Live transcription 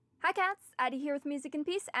Hi cats, Addie here with Music and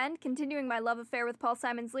Peace, and continuing my love affair with Paul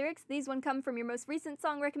Simon's lyrics, these one come from your most recent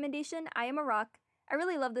song recommendation, I Am a Rock. I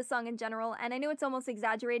really love this song in general, and I know it's almost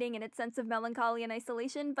exaggerating in its sense of melancholy and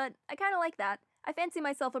isolation, but I kinda like that. I fancy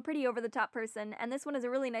myself a pretty over-the-top person, and this one is a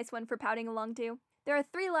really nice one for pouting along to. There are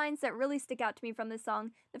 3 lines that really stick out to me from this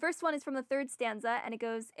song. The first one is from the 3rd stanza, and it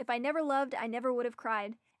goes, "If I never loved, I never would have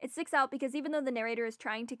cried." It sticks out because even though the narrator is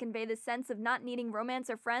trying to convey this sense of not needing romance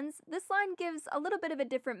or friends, this line gives a little bit of a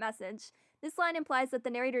different message. This line implies that the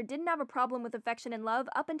narrator didn't have a problem with affection and love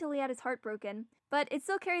up until he had his heart broken. But it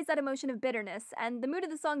still carries that emotion of bitterness, and the mood of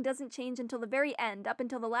the song doesn't change until the very end, up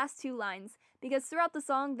until the last 2 lines, because throughout the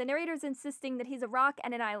song, the narrator's insisting that he's a rock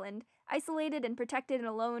and an island, isolated and protected and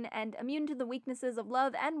alone, and immune to the weaknesses of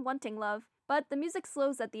love and wanting love. But the music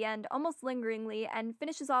slows at the end, almost lingeringly, and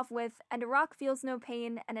finishes off with, "And a rock feels no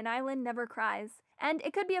pain, and an island never cries." And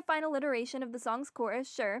it could be a final iteration of the song's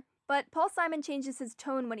chorus, sure, but Paul Simon changes his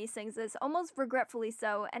tone when he sings this, almost regretfully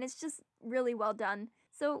so, and it's just really well done.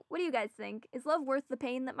 So, what do you guys think? Is love worth the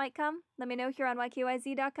pain that might come? Let me know here on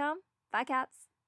YKYZ.com. Bye, cats!